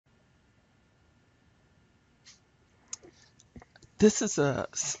This is a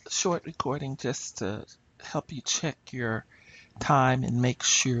short recording just to help you check your time and make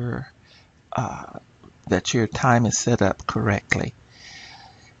sure uh, that your time is set up correctly.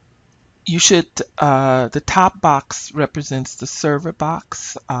 You should, the top box represents the server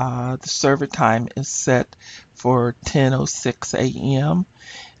box. The server time is set for 10:06 a.m.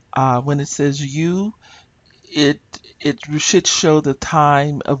 When it says you, it should show the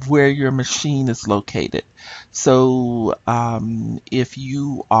time of where your machine is located. So if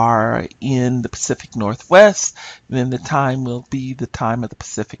you are in the Pacific Northwest, then the time will be the time of the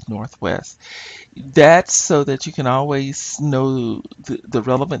Pacific Northwest. That's so that you can always know the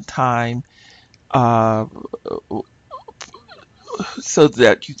relevant time, uh, so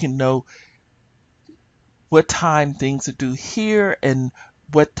that you can know what time things are due here and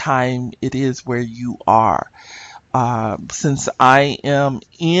what time it is where you are. Since I am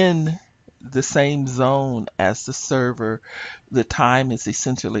in the same zone as the server, the time is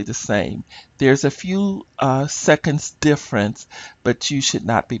essentially the same. There's a few seconds difference, but you should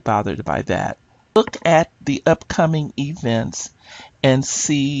not be bothered by that. Look at the upcoming events and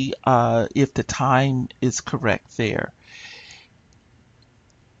see if the time is correct there.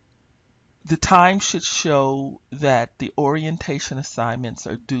 The time should show that the orientation assignments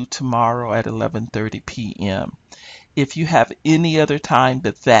are due tomorrow at 11:30 p.m. If you have any other time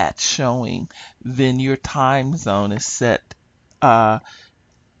but that showing, then your time zone is set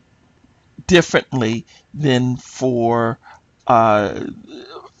differently than for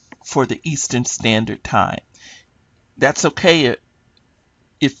the Eastern Standard Time. That's okay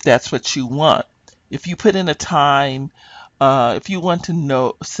if that's what you want. If you put in a time, if you want to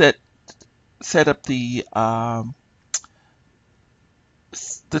know, set up the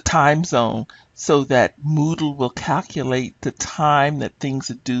time zone so that Moodle will calculate the time that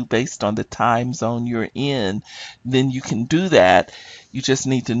things are due based on the time zone you're in, then you can do that. You just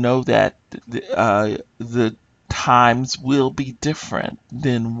need to know that the times will be different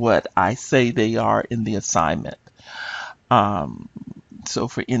than what I say they are in the assignment. So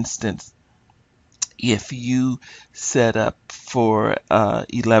for instance, if you set up for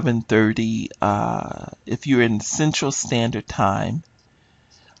 11:30, if you're in Central Standard Time,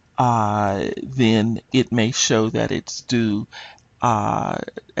 then it may show that it's due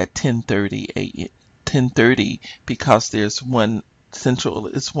at 10:30 because there's one Central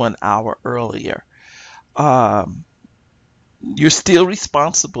is 1 hour earlier. You're still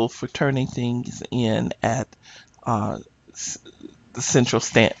responsible for turning things in at the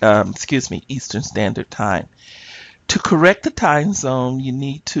Eastern Standard Time. To correct the time zone, you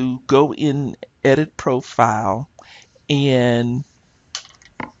need to go in Edit Profile, and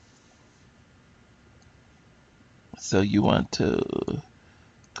so you want to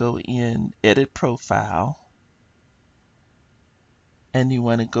go in Edit Profile, and you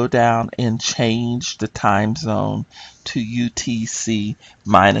want to go down and change the time zone to UTC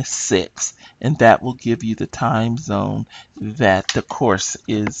 -6, and that will give you the time zone that the course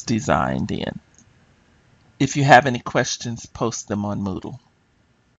is designed in. If you have any questions, post them on Moodle.